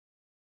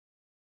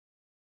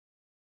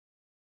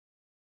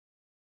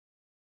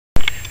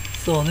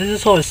So this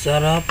is how it's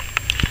set up.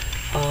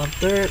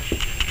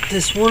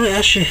 This one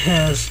actually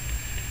has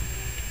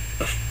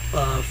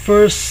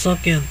first,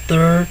 second,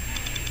 third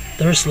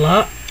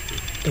slot.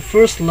 The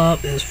first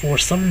slot is for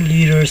some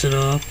liters and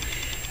all,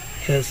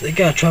 because it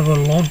gotta travel a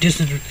long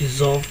distance to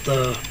dissolve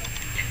the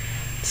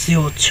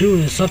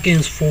CO2. The second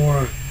is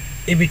for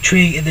in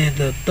between, and then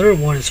the third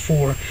one is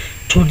for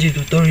 20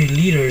 to 30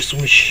 liters,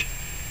 which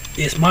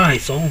is mine,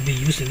 so I will be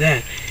using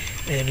that.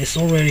 And it's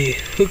already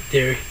hooked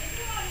there.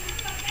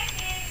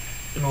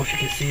 I don't know if you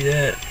can see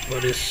that,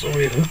 but it's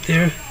already hooked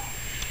there,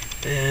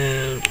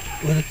 and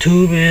with a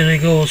tube, and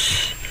it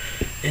goes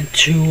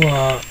into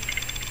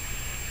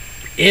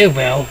air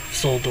valve,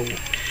 so the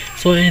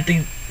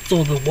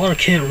water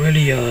can't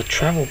really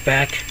travel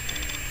back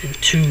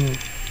into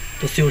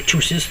the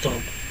CO2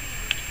 system.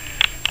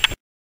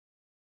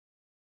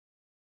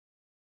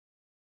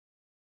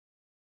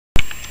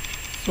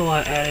 So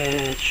I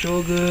added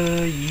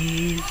sugar,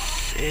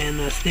 yeast, and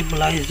a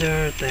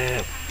stabilizer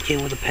that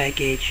came with the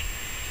package,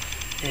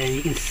 and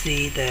you can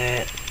see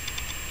that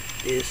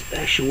it's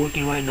actually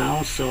working right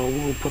now. So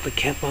we'll put the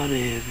cap on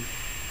and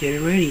get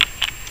it ready.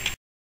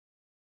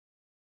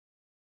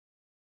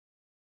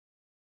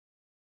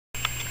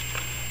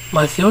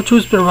 My CO2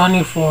 has been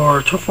running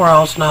for 24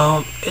 hours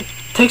now. It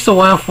takes a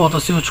while for the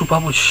CO2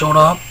 bubble to show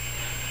up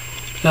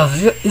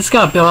because it's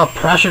got to build up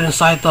pressure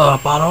inside the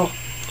bottle,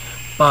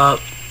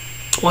 but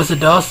once it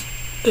does,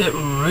 it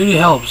really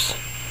helps.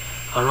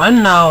 Right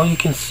now you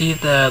can see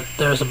that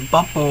there's a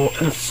bubble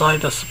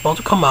inside that's about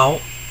to come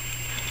out,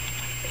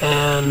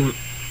 and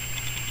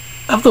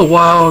after a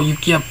while you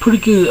get pretty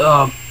good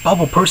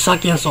bubble per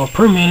second or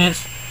per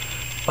minute,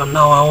 but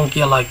now I won't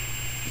get like,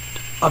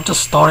 I've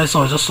just started,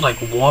 so it's just like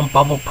one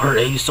bubble per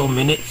 80 so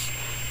minutes.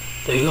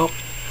 There you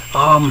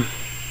go.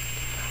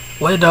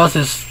 What it does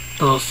is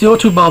the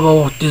CO2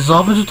 bubble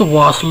dissolves into the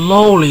water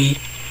slowly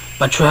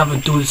by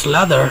traveling through this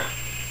ladder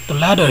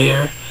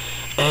here,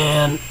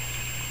 and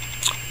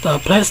the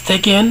plants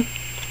take in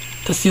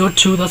the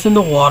CO2 that's in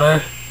the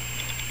water,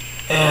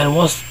 and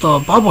once the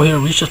bubble here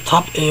reaches the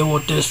top, it will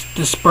just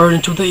disperse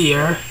into the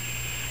air,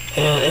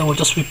 and it will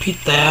just repeat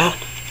that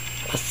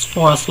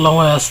for as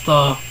long as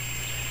the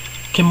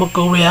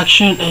chemical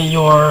reaction in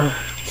your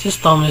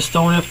system is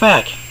still in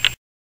effect.